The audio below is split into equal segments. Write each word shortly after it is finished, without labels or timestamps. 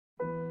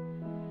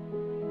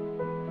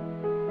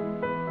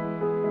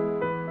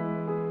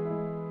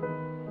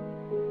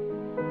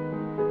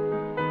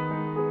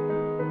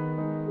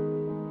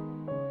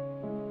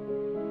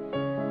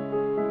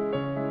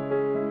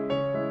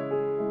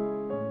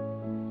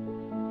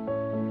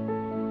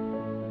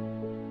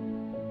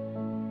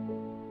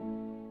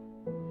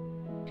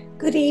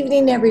Good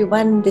evening,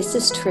 everyone. This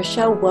is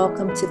Trisha.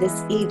 Welcome to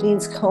this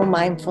evening's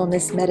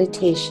co-mindfulness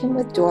meditation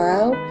with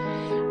Doro.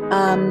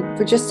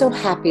 We're just so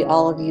happy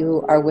all of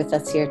you are with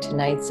us here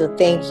tonight. So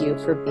thank you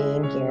for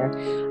being here.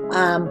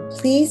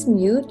 Please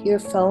mute your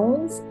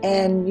phones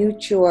and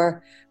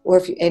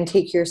and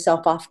take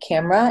yourself off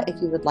camera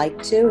if you would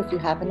like to, if you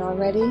haven't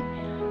already.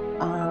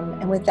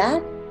 And with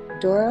that,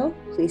 Doro,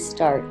 please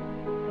start.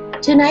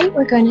 Tonight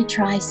we're going to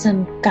try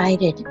some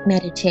guided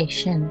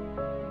meditation.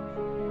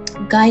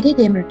 Guided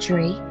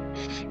imagery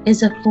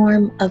is a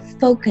form of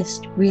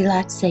focused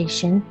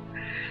relaxation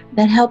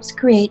that helps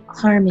create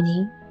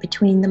harmony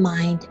between the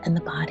mind and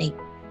the body.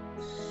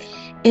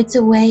 It's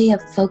a way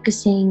of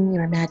focusing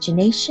your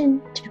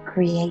imagination to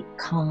create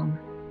calm,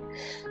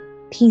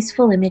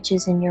 peaceful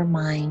images in your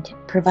mind,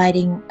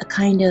 providing a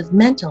kind of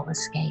mental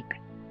escape.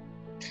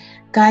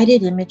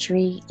 Guided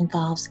imagery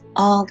involves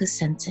all the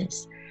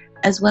senses,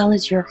 as well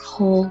as your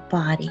whole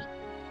body.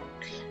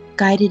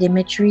 Guided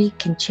imagery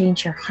can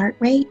change your heart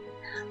rate,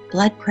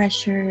 blood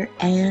pressure,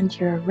 and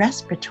your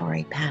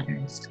respiratory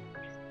patterns.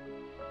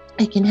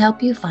 It can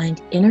help you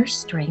find inner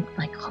strength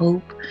like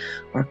hope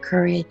or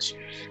courage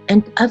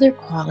and other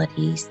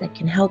qualities that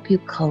can help you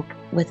cope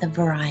with a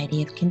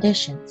variety of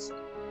conditions.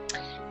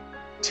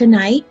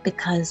 Tonight,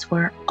 because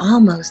we're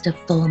almost a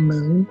full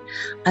moon,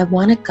 I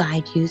want to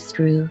guide you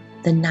through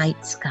the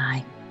night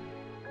sky.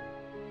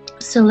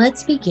 So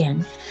let's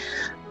begin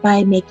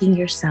by making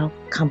yourself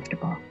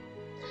comfortable.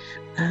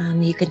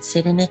 You can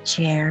sit in a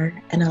chair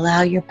and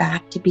allow your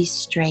back to be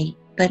straight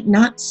but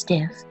not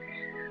stiff,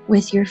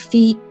 with your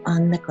feet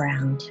on the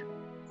ground.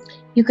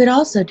 You could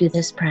also do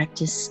this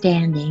practice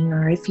standing,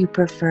 or if you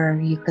prefer,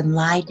 you can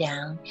lie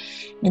down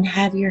and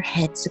have your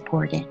head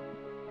supported.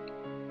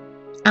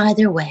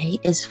 Either way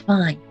is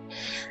fine.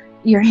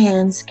 Your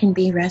hands can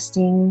be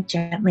resting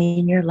gently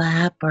in your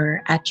lap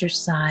or at your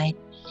side,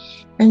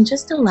 and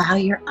just allow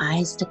your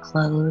eyes to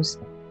close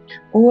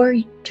or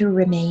to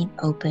remain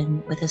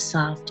open with a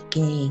soft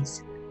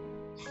gaze.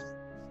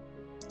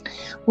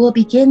 We'll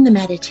begin the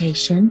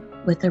meditation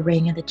with the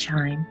ring of the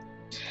chime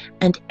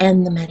and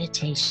end the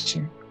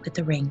meditation with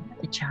the ring of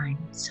the chime.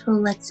 So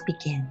let's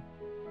begin.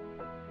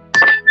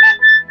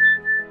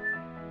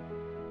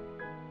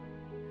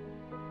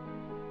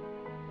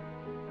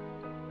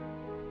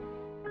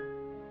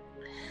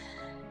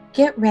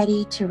 Get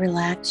ready to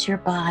relax your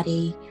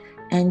body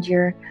and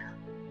your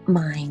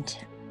mind.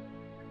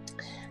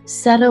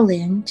 Settle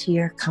into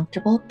your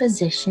comfortable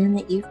position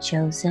that you've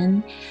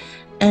chosen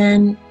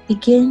and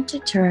begin to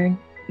turn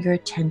your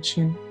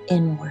attention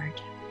inward.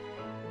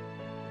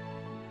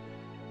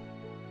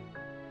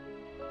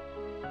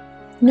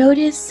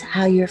 Notice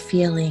how you're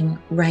feeling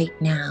right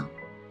now,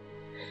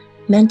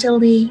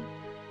 mentally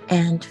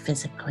and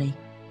physically.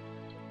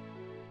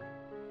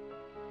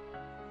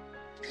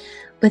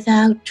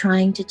 Without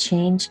trying to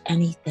change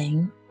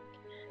anything,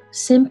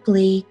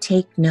 simply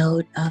take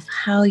note of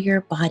how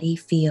your body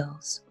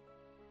feels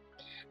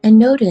and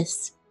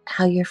notice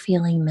how you're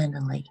feeling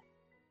mentally.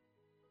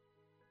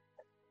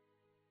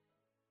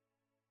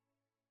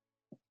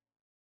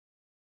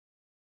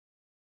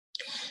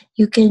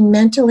 You can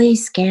mentally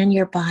scan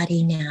your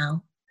body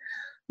now,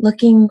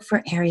 looking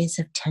for areas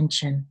of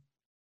tension.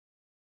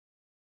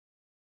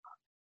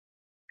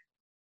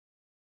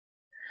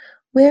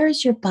 Where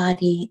is your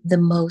body the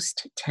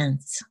most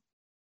tense?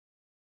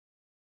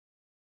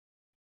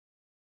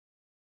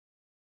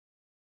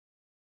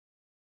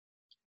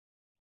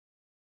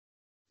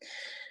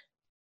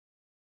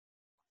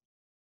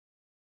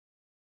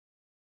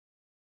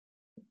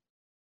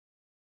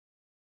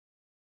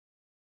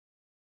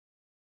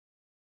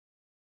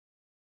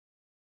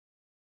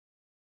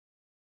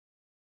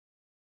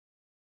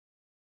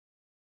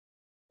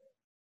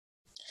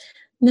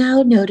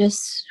 Now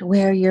notice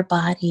where your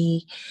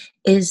body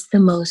is the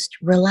most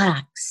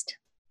relaxed.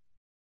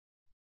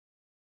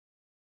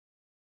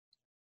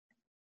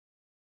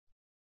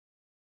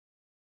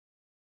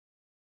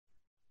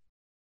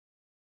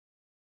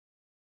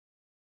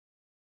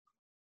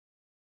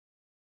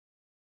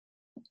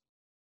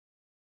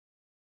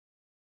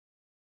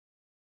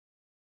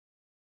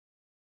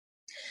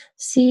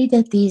 See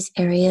that these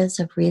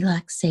areas of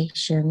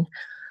relaxation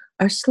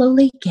are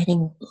slowly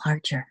getting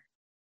larger.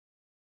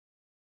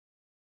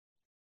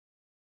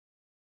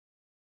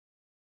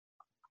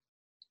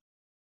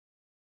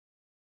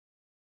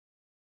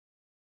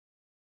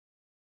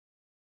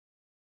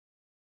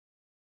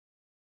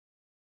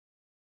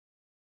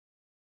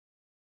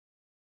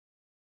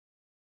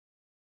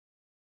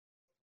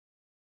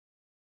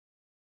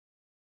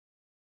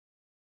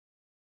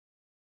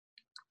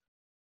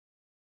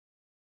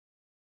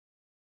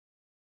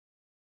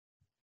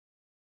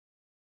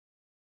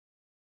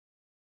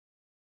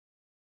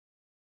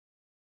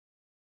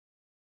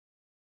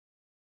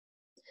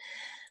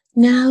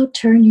 Now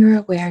turn your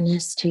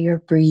awareness to your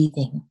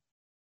breathing.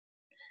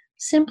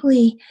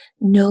 Simply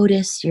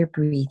notice your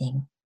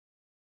breathing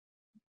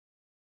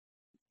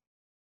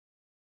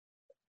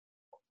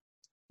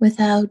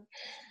without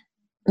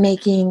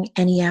making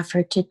any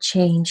effort to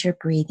change your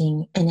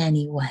breathing in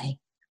any way.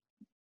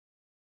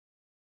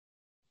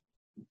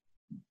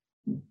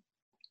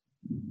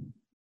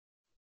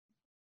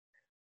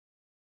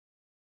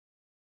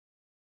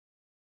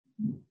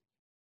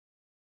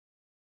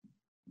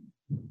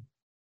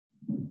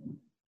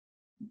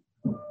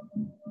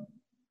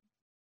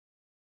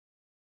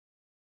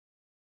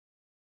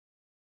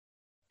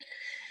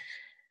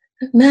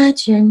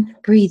 Imagine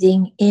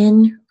breathing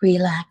in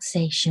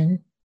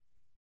relaxation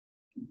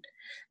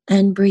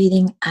and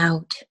breathing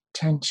out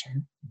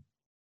tension.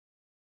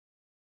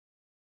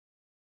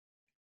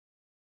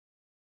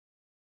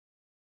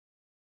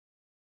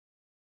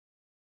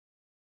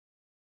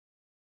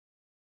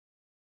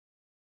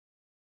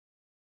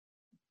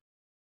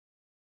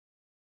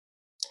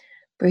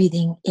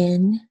 Breathing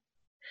in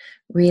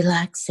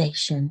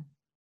relaxation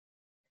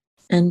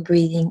and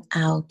breathing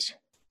out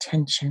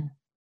tension.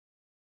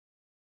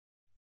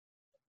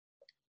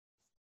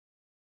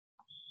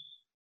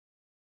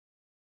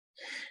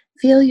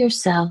 Feel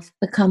yourself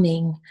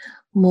becoming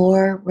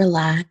more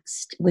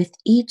relaxed with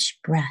each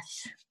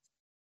breath.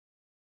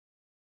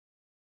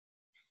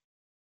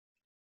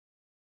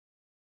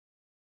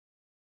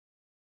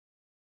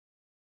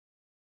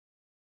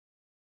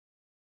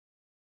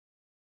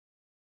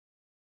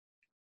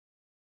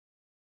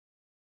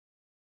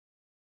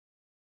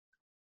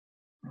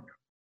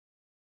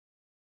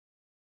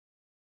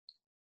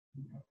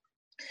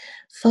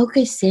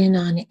 Focus in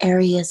on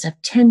areas of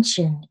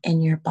tension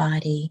in your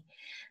body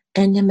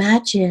and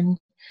imagine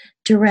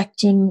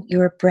directing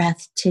your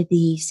breath to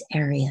these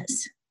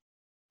areas.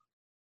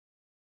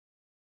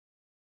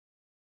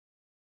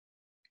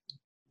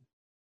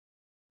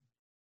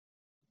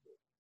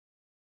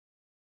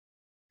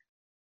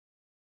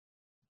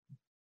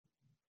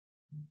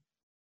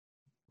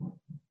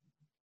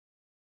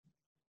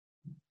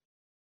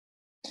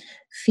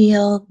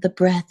 Feel the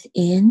breath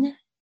in,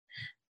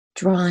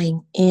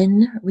 drawing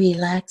in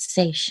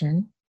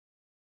relaxation.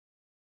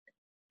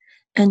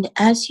 And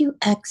as you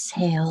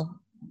exhale,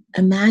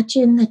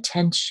 imagine the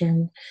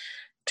tension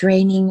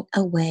draining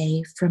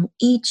away from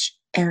each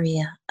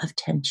area of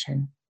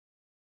tension.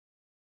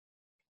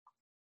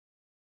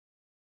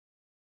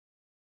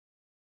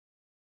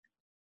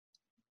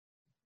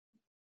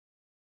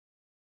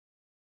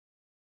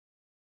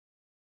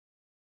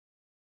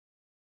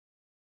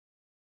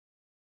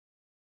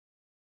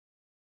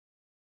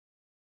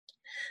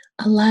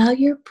 Allow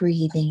your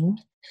breathing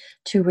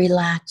to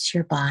relax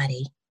your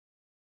body.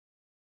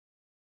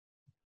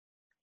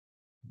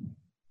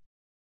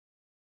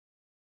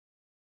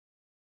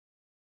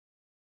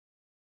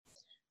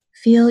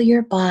 Feel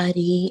your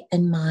body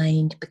and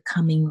mind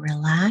becoming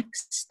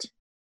relaxed,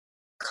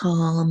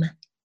 calm,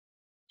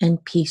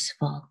 and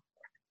peaceful.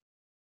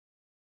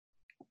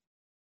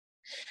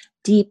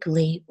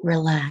 Deeply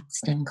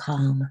relaxed and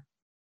calm.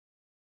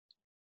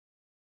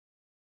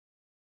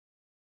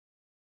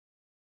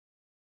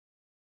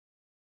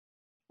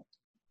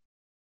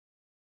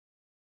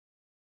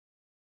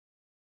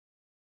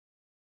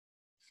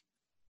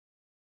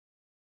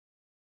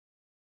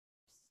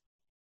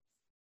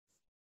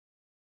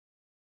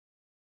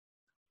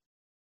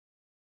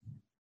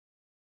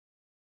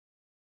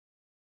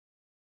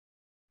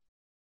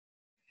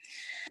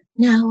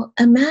 Now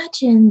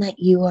imagine that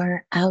you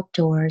are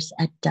outdoors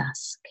at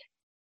dusk.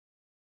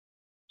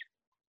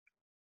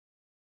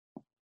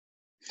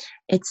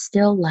 It's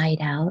still light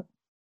out,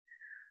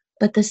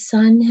 but the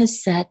sun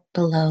has set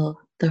below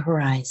the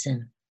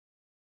horizon.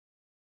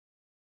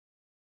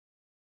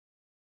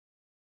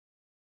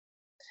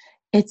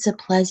 It's a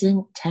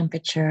pleasant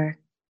temperature,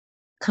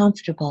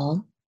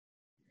 comfortable,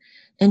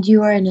 and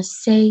you are in a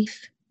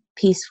safe,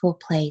 peaceful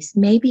place,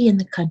 maybe in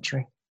the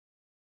country.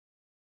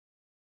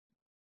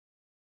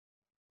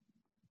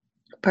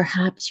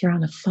 Perhaps you're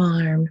on a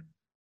farm,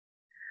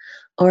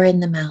 or in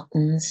the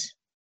mountains,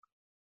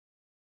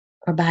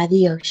 or by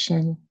the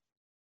ocean,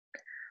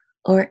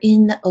 or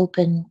in the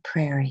open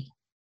prairie.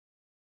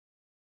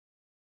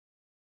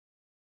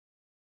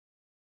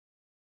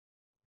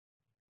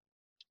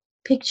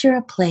 Picture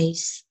a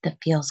place that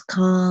feels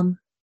calm,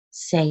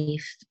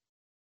 safe,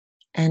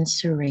 and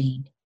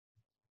serene.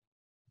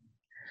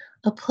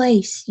 A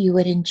place you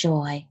would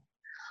enjoy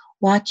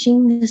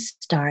watching the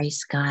starry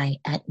sky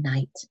at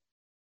night.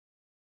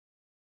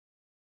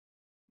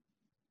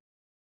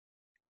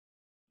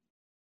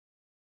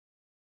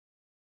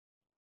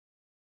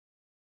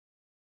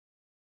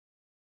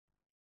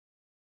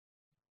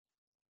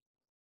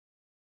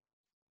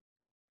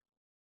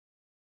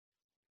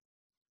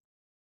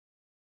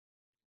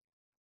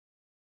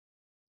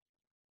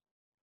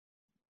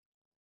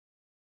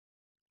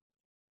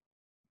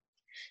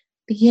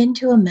 Begin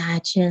to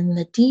imagine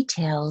the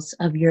details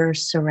of your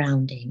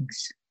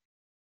surroundings.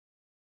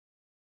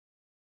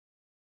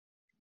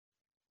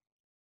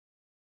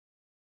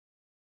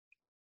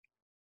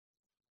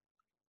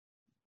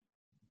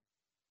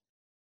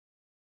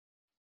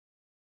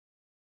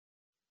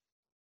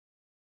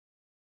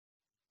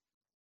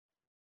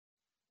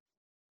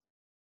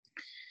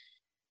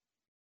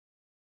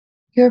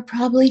 You're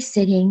probably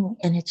sitting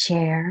in a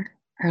chair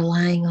or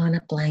lying on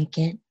a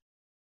blanket.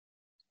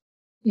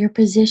 Your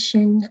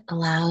position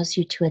allows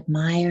you to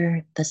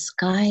admire the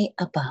sky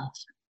above.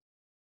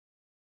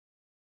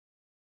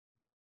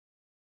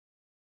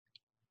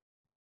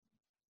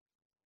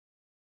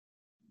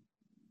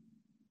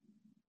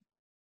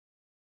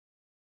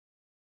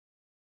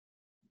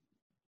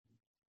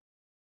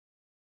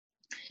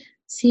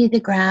 See the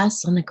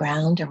grass on the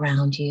ground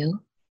around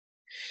you.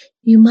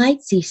 You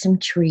might see some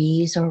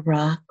trees or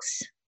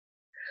rocks,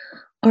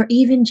 or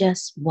even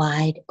just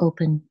wide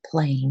open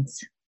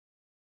plains.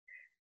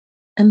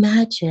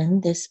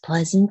 Imagine this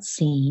pleasant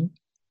scene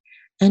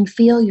and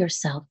feel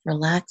yourself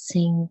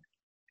relaxing,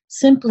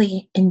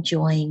 simply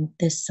enjoying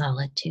this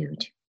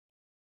solitude.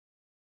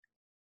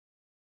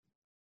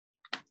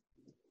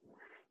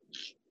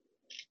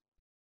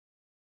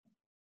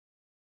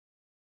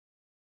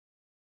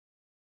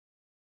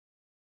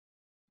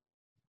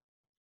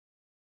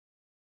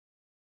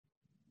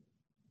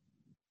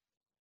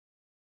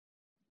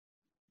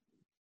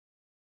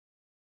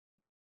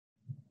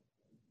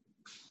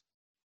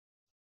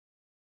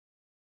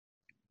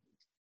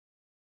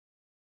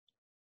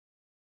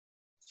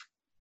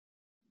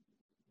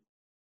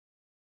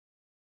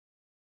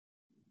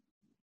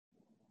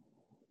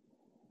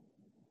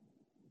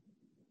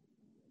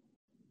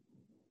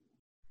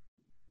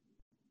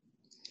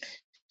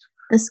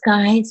 The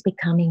sky is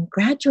becoming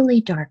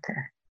gradually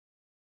darker.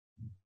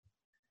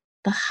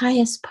 The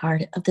highest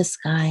part of the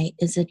sky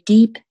is a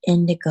deep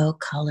indigo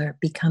color,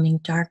 becoming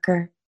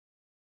darker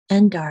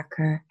and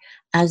darker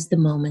as the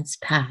moments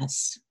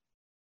pass.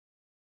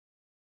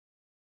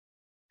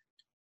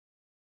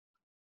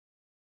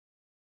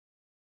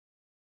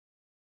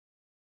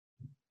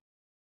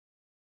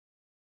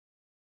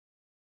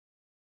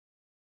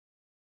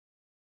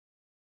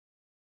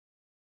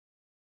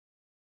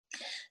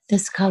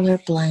 This color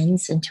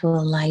blends into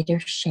a lighter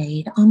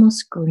shade,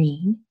 almost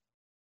green.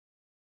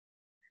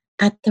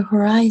 At the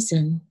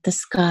horizon, the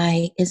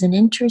sky is an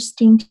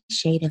interesting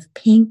shade of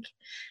pink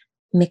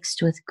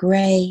mixed with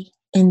gray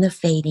in the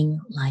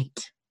fading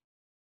light.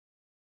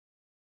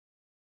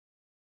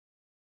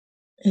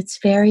 It's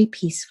very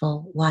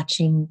peaceful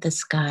watching the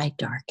sky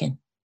darken.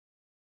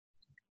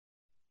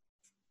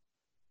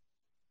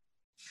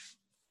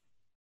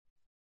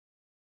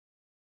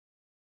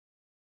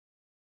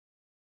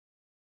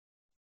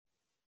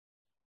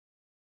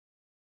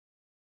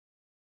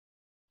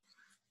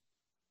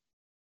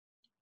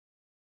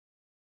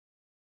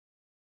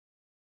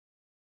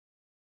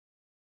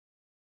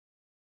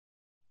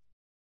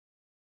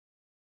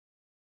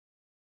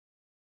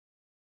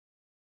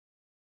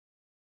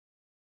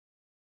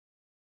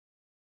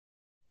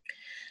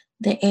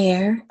 The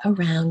air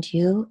around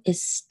you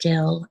is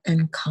still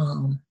and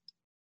calm.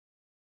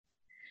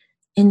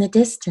 In the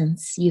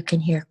distance, you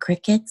can hear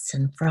crickets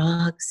and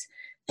frogs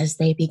as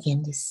they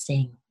begin to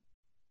sing.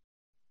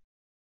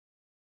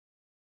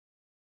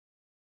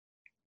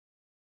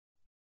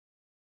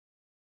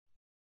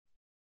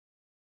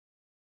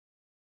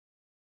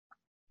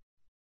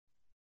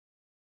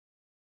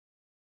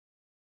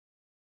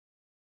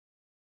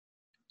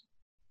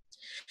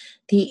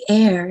 The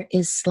air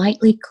is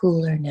slightly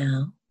cooler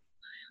now,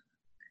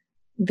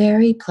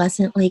 very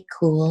pleasantly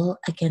cool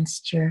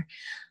against your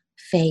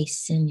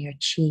face and your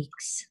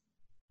cheeks.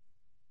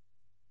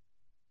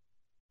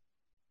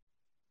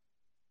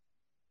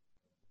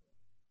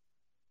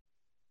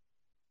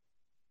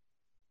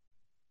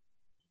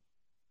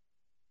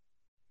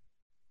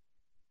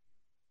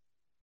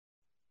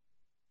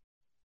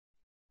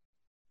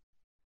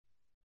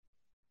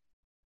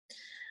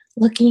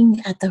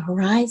 Looking at the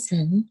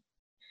horizon,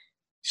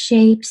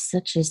 shapes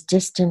such as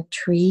distant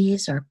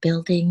trees or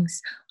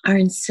buildings are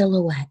in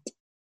silhouette.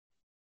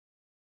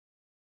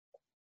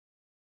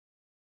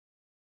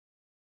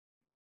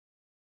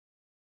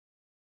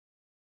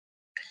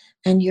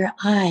 And your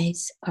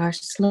eyes are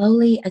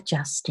slowly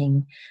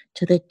adjusting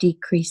to the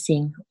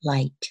decreasing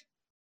light.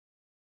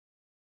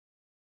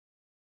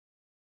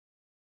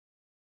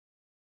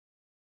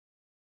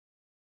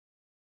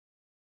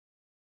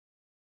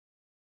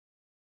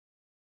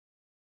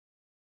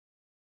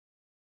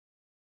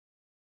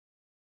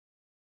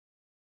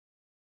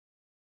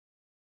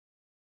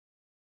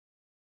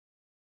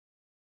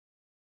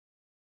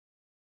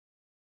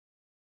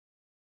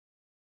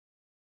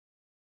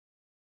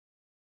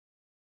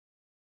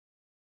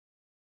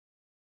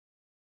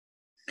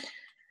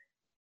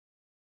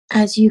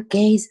 As you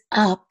gaze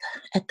up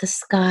at the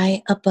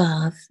sky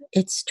above,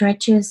 it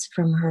stretches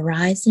from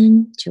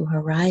horizon to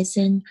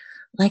horizon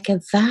like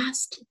a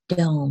vast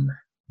dome.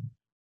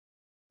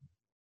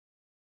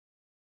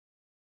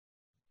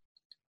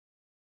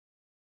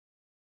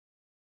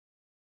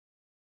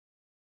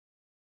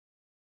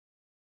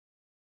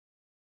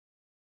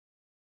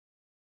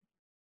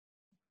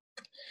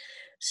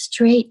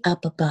 Straight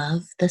up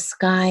above, the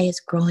sky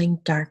is growing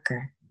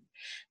darker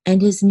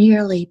and is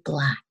nearly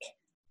black,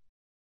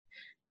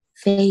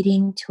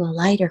 fading to a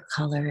lighter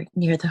color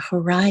near the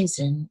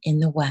horizon in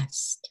the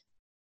west.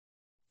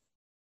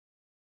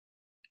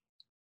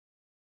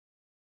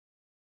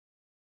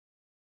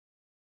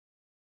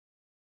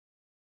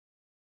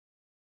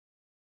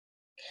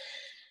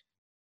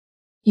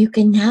 You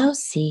can now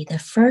see the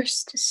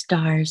first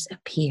stars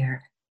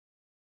appear.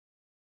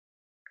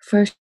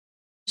 First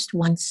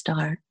one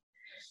star,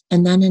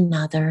 and then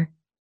another,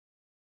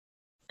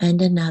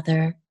 and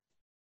another.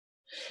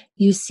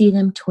 You see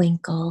them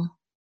twinkle,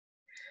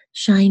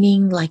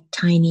 shining like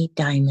tiny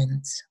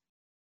diamonds.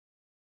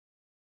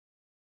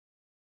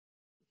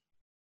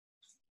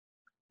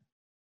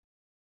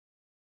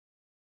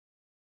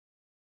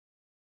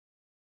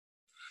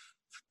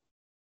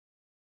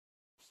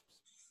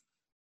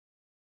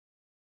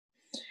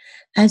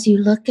 As you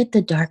look at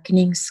the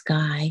darkening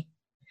sky,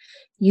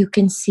 you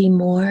can see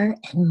more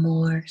and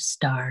more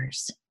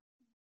stars.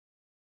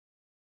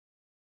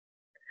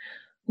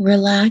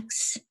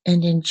 Relax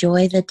and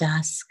enjoy the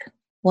dusk,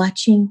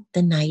 watching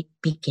the night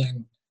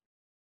begin.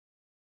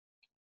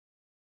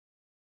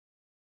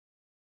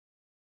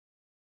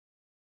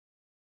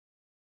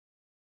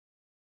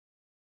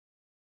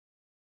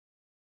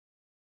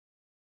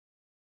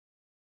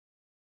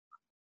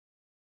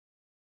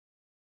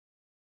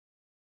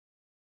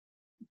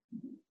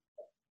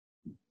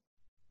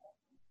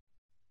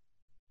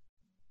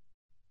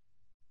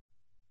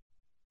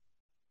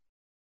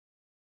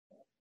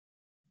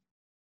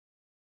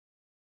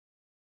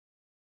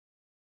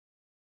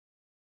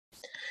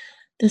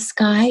 The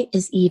sky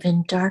is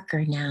even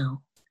darker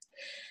now.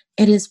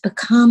 It has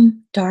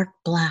become dark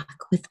black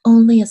with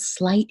only a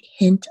slight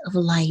hint of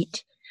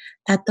light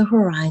at the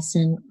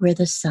horizon where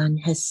the sun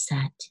has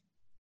set.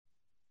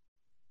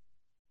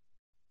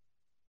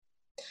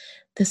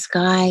 The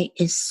sky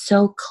is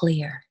so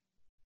clear.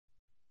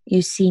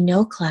 You see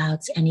no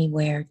clouds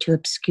anywhere to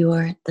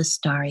obscure the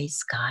starry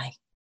sky.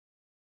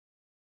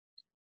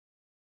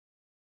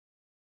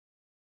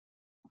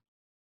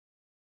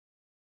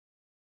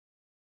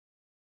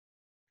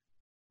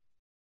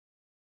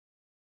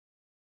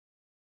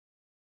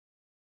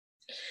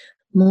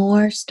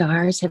 More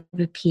stars have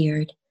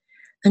appeared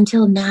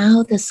until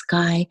now the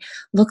sky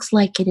looks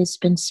like it has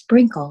been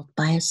sprinkled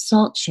by a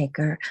salt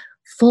shaker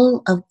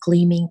full of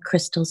gleaming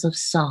crystals of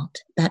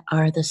salt that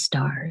are the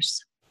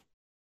stars.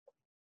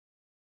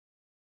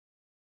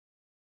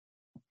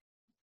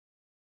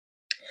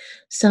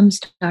 Some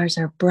stars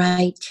are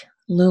bright,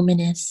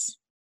 luminous.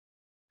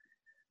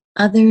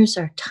 Others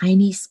are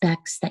tiny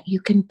specks that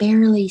you can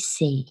barely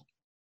see.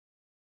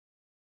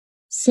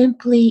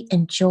 Simply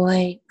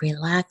enjoy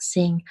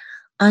relaxing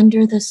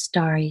under the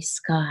starry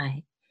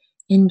sky,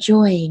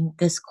 enjoying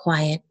this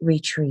quiet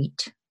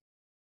retreat.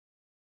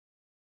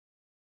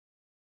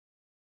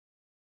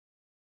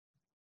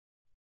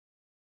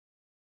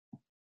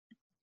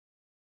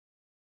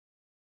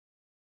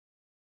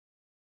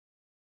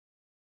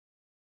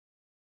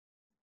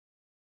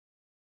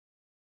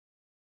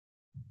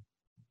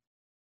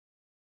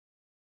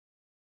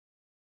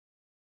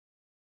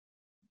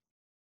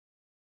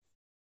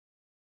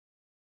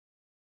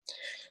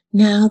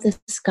 Now the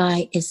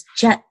sky is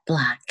jet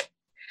black.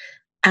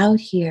 Out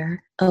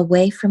here,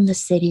 away from the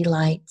city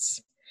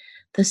lights,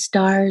 the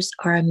stars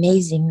are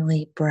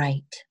amazingly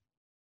bright.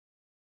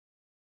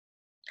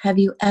 Have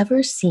you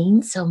ever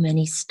seen so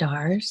many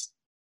stars?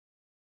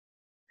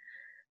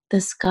 The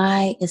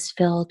sky is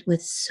filled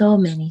with so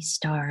many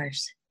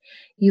stars,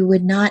 you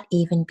would not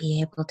even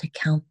be able to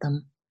count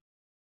them.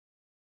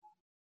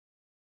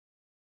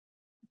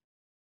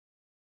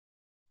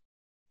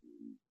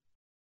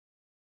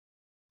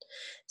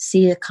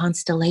 See the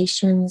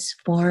constellations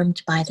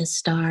formed by the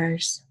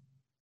stars.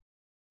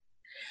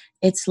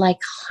 It's like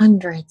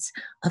hundreds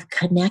of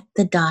connect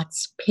the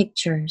dots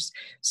pictures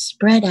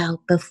spread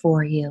out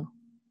before you.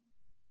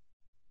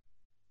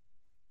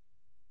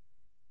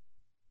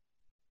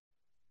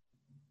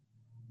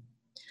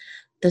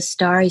 The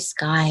starry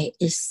sky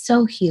is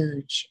so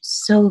huge,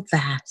 so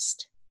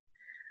vast.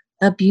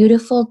 A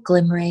beautiful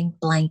glimmering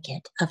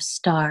blanket of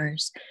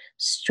stars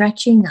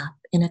stretching up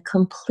in a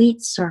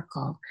complete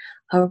circle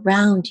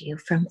around you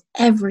from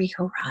every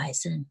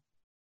horizon.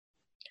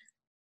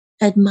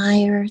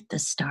 Admire the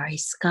starry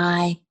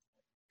sky,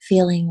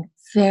 feeling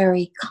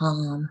very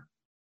calm,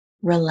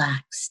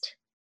 relaxed,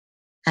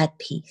 at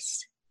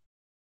peace.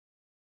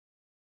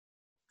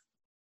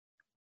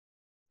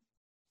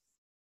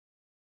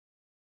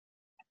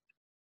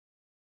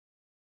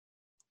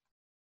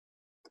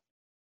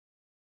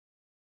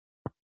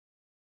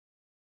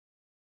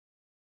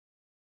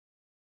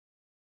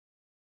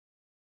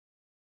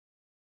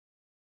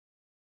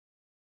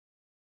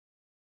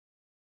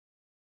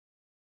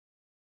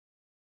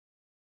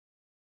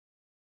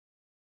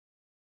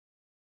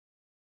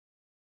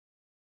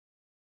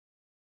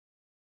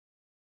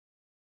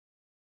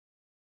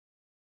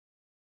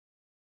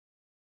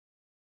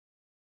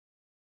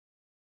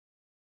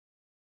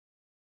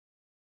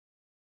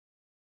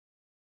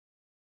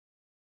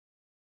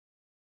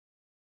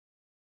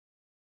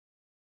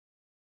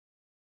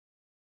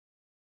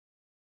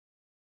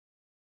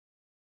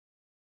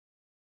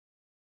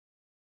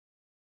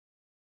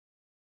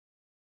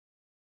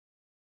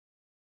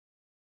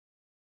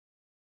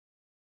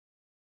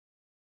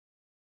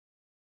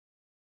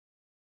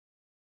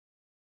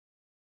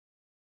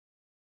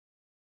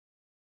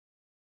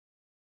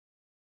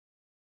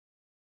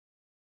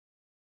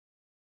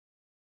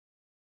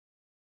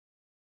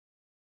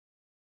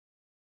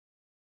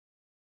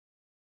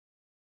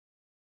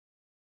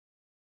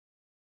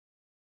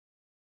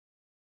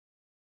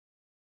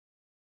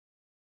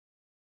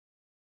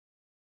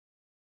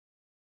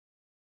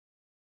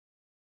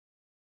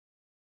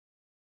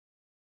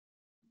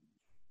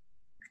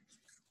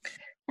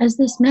 As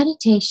this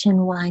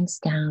meditation winds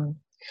down,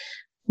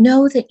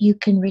 know that you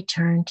can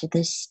return to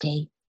this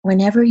state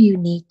whenever you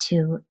need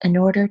to in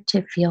order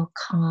to feel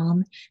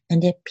calm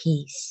and at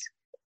peace.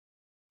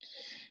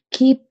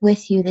 Keep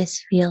with you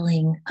this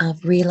feeling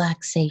of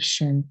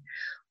relaxation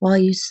while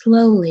you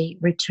slowly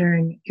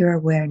return your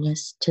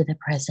awareness to the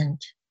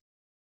present.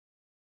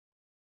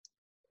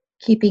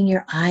 Keeping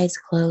your eyes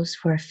closed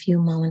for a few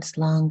moments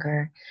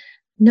longer,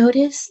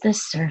 notice the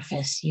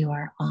surface you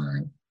are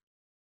on.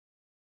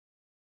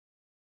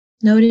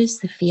 Notice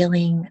the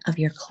feeling of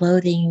your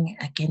clothing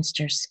against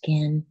your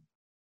skin.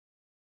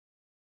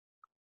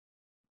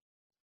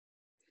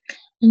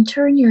 And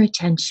turn your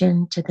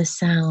attention to the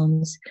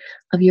sounds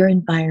of your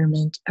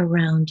environment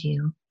around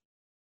you.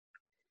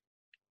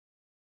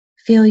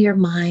 Feel your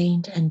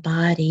mind and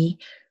body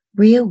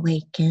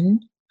reawaken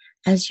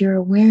as your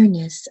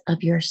awareness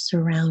of your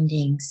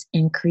surroundings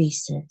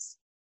increases.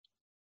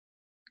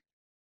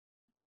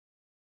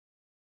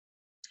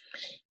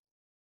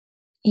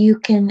 You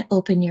can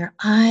open your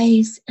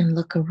eyes and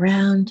look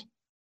around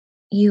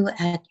you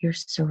at your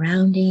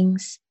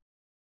surroundings.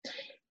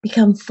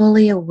 Become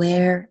fully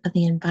aware of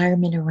the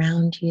environment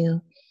around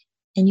you,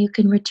 and you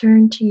can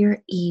return to your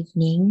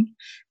evening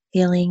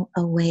feeling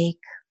awake,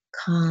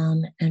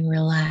 calm, and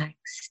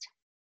relaxed.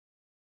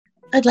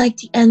 I'd like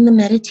to end the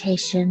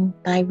meditation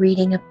by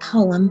reading a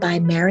poem by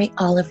Mary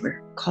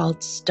Oliver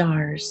called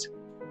Stars.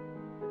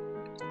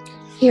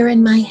 Here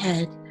in my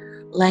head,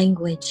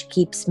 language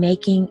keeps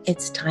making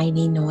its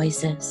tiny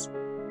noises.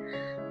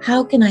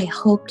 How can I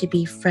hope to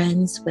be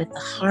friends with the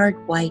hard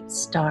white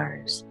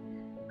stars,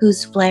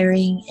 whose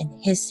flaring and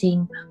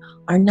hissing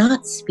are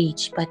not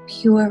speech but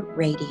pure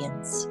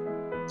radiance?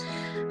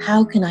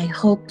 How can I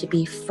hope to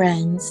be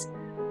friends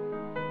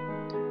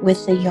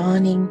with the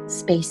yawning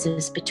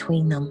spaces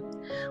between them,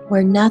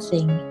 where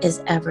nothing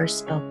is ever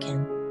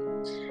spoken?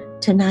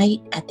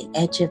 Tonight, at the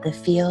edge of the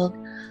field,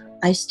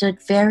 I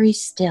stood very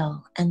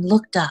still and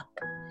looked up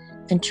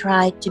and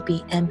tried to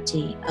be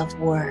empty of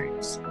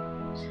words.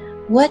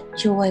 What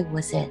joy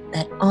was it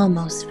that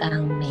almost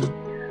found me?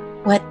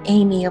 What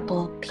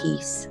amiable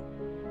peace.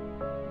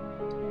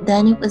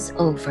 Then it was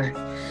over.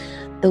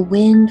 The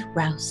wind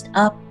roused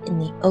up in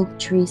the oak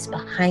trees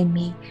behind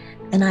me,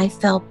 and I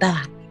fell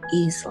back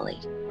easily.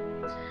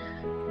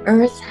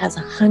 Earth has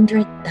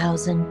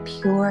 100,000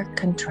 pure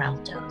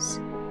contraltos,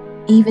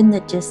 even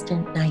the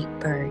distant night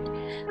bird,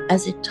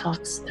 as it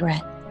talks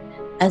threat,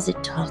 as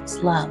it talks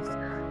love,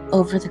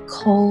 over the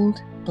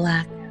cold,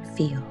 black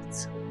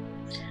fields.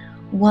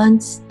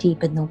 Once,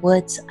 deep in the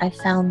woods, I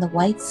found the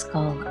white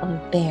skull of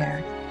a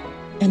bear,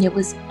 and it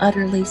was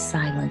utterly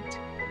silent.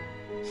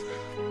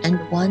 And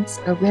once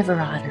a river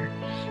otter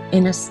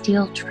in a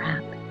steel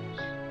trap,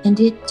 and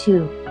it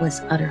too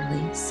was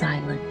utterly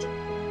silent.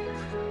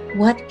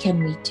 What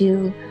can we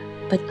do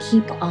but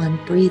keep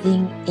on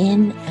breathing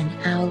in and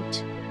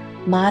out,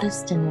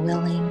 modest and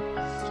willing,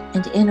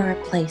 and in our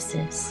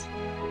places?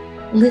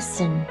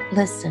 Listen,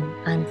 listen,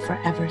 I'm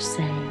forever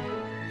saying.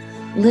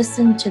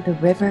 Listen to the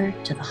river,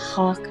 to the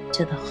hawk,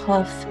 to the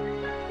hoof,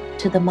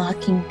 to the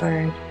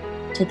mockingbird,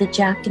 to the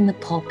jack in the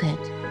pulpit.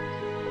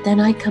 Then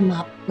I come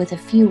up with a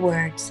few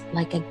words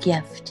like a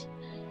gift,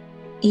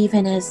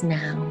 even as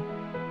now,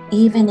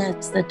 even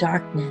as the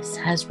darkness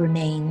has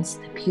remains,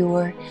 the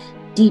pure,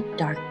 deep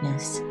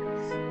darkness,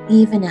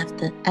 even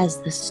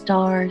as the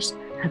stars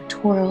have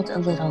twirled a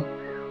little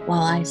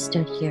while I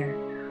stood here,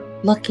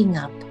 looking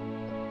up,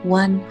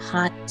 one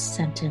hot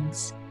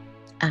sentence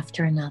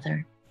after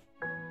another.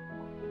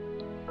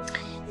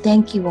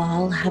 Thank you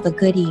all. Have a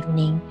good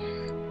evening,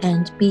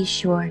 and be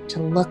sure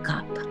to look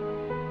up.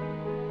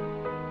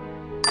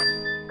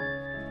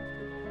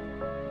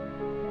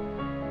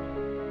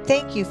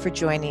 Thank you for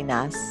joining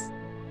us,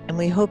 and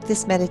we hope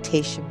this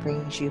meditation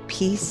brings you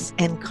peace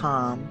and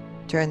calm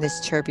during this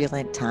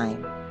turbulent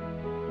time.